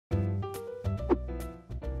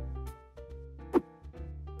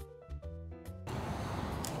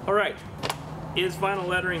All right, is vinyl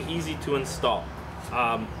lettering easy to install?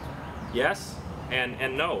 Yes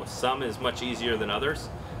and no. Some is much easier than others.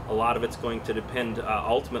 A lot of it's going to depend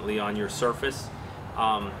ultimately on your surface,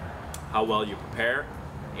 how well you prepare,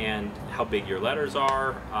 and how big your letters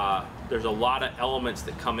are. There's a lot of elements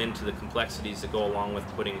that come into the complexities that go along with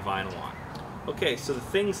putting vinyl on. Okay, so the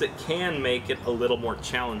things that can make it a little more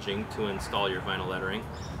challenging to install your vinyl lettering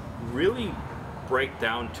really break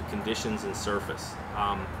down to conditions and surface.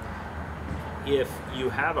 If you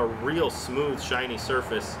have a real smooth, shiny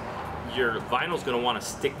surface, your vinyl is going to want to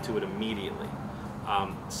stick to it immediately.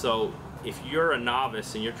 So if you're a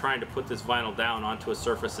novice and you're trying to put this vinyl down onto a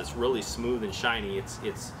surface that's really smooth and shiny,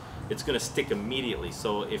 it's going to stick immediately.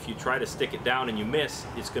 So if you try to stick it down and you miss,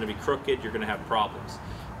 it's going to be crooked, you're going to have problems.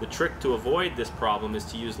 The trick to avoid this problem is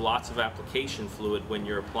to use lots of application fluid when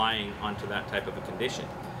you're applying onto that type of a condition.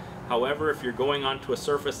 However, if you're going onto a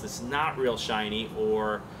surface that's not real shiny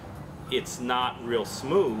or it's not real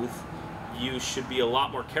smooth, you should be a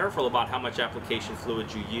lot more careful about how much application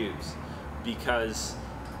fluid you use, because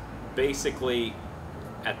basically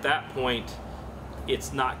at that point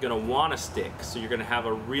it's not going to want to stick, so you're going to have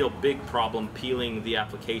a real big problem peeling the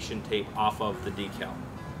application tape off of the decal.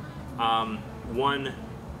 One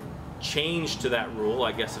change to that rule,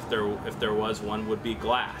 I guess if there was one, would be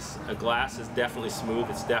glass. A glass is definitely smooth,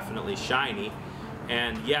 it's definitely shiny,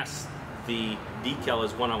 and yes, the decal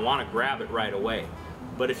is when I want to grab it right away.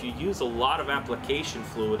 But if you use a lot of application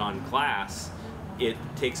fluid on glass, it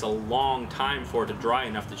takes a long time for it to dry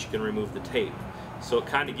enough that you can remove the tape. So it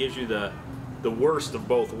kind of gives you the worst of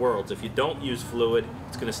both worlds. If you don't use fluid,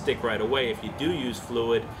 it's going to stick right away. If you do use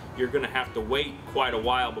fluid, you're going to have to wait quite a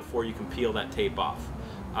while before you can peel that tape off.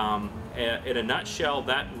 In a nutshell,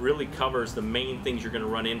 that really covers the main things you're going to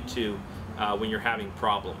run into when you're having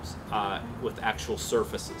problems with actual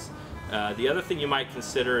surfaces. The other thing you might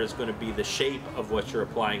consider is going to be the shape of what you're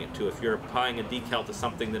applying it to. If you're applying a decal to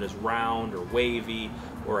something that is round or wavy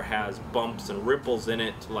or has bumps and ripples in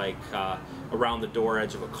it, like around the door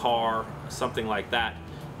edge of a car, something like that,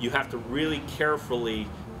 you have to really carefully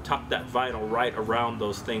tuck that vinyl right around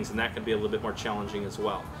those things, and that can be a little bit more challenging as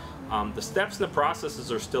well. The steps and the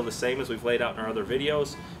processes are still the same as we've laid out in our other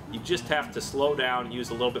videos. You just have to slow down, use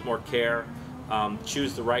a little bit more care,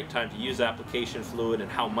 choose the right time to use application fluid and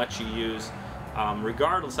how much you use.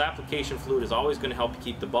 Regardless, application fluid is always going to help you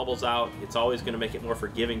keep the bubbles out. It's always going to make it more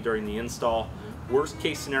forgiving during the install. Worst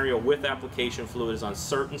case scenario with application fluid is on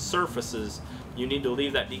certain surfaces, you need to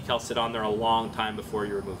leave that decal sit on there a long time before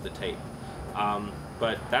you remove the tape.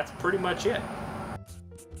 But that's pretty much it.